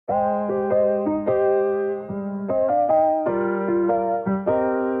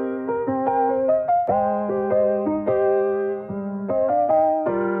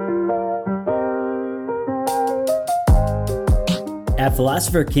At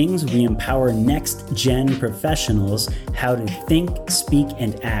Philosopher Kings, we empower next-gen professionals how to think, speak,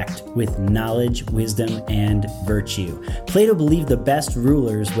 and act with knowledge, wisdom, and virtue. Plato believed the best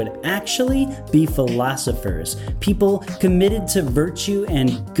rulers would actually be philosophers, people committed to virtue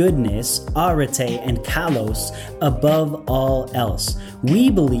and goodness, arete and kalos, above all else. We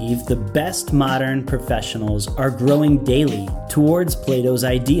believe the best modern professionals are growing daily towards Plato's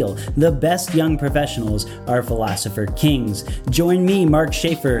ideal. The best young professionals are Philosopher Kings. Join me, Mark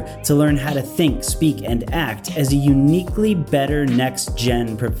Schaefer, to learn how to think, speak, and act as a uniquely better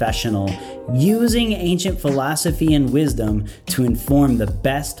next-gen professional, using ancient philosophy and wisdom to inform the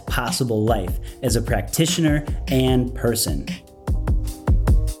best possible life as a practitioner and person.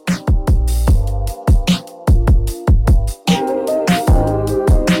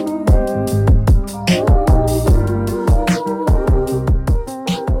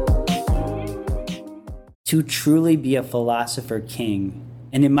 To truly be a philosopher king,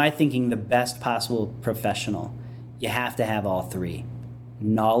 and in my thinking, the best possible professional, you have to have all three.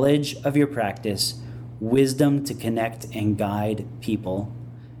 Knowledge of your practice, wisdom to connect and guide people,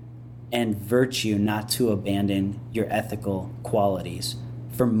 and virtue not to abandon your ethical qualities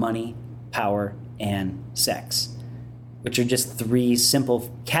for money, power, and sex, which are just three simple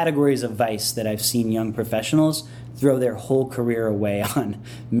categories of vice that I've seen young professionals throw their whole career away on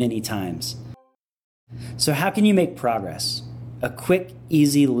many times. So how can you make progress? A quick,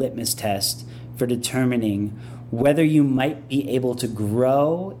 easy litmus test for determining whether you might be able to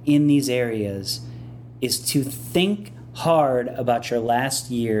grow in these areas is to think hard about your last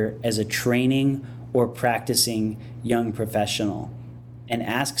year as a training or practicing young professional and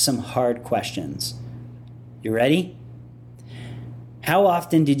ask some hard questions. You ready? How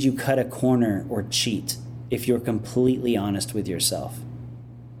often did you cut a corner or cheat, if you're completely honest with yourself?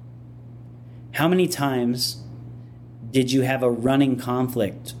 How many times did you have a running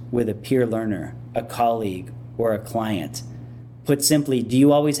conflict with a peer learner, a colleague, or a client? Put simply, do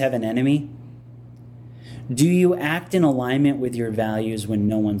you always have an enemy? Do you act in alignment with your values when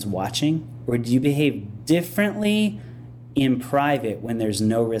no one's watching? Or do you behave differently in private when there's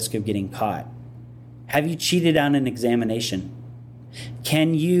no risk of getting caught? Have you cheated on an examination?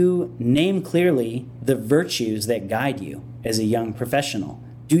 Can you name clearly the virtues that guide you as a young professional?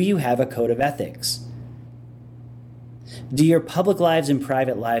 Do you have a code of ethics? Do your public lives and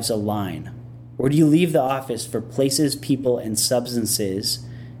private lives align? Or do you leave the office for places, people, and substances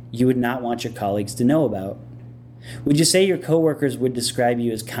you would not want your colleagues to know about? Would you say your coworkers would describe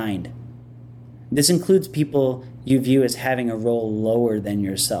you as kind? This includes people you view as having a role lower than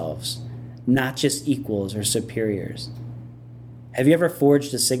yourselves, not just equals or superiors. Have you ever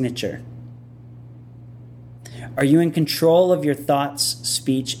forged a signature? Are you in control of your thoughts,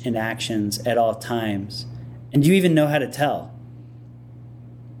 speech, and actions at all times? And do you even know how to tell?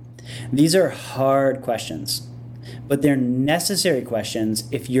 These are hard questions, but they're necessary questions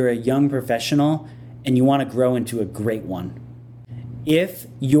if you're a young professional and you want to grow into a great one. If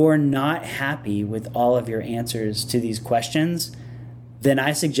you're not happy with all of your answers to these questions, then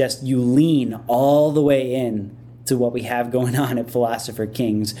I suggest you lean all the way in to what we have going on at Philosopher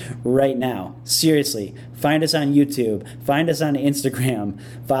Kings right now. Seriously, find us on YouTube, find us on Instagram,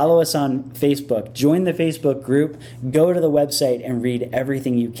 follow us on Facebook, join the Facebook group, go to the website and read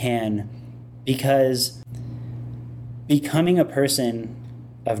everything you can, because becoming a person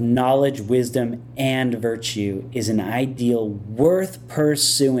of knowledge, wisdom, and virtue is an ideal worth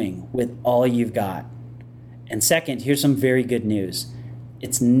pursuing with all you've got. And second, here's some very good news.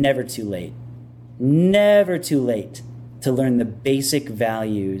 It's never too late. Never too late to learn the basic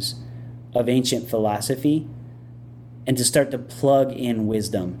values of ancient philosophy and to start to plug in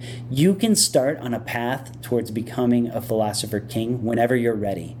wisdom. You can start on a path towards becoming a philosopher king whenever you're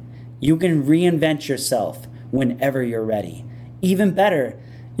ready. You can reinvent yourself whenever you're ready. Even better,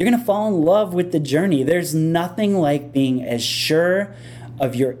 you're going to fall in love with the journey. There's nothing like being as sure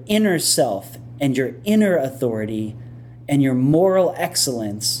of your inner self and your inner authority and your moral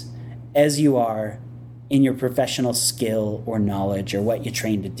excellence as you are in your professional skill or knowledge or what you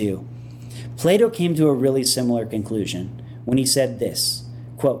train to do. Plato came to a really similar conclusion when he said this,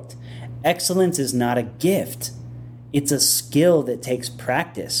 quote, "Excellence is not a gift. It's a skill that takes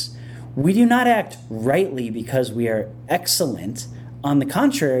practice. We do not act rightly because we are excellent. On the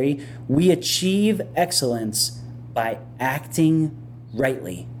contrary, we achieve excellence by acting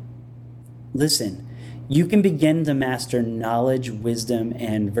rightly." Listen, you can begin to master knowledge, wisdom,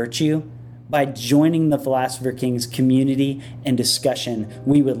 and virtue by joining the Philosopher Kings community and discussion.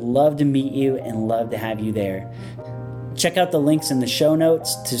 We would love to meet you and love to have you there. Check out the links in the show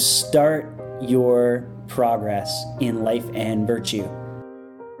notes to start your progress in life and virtue.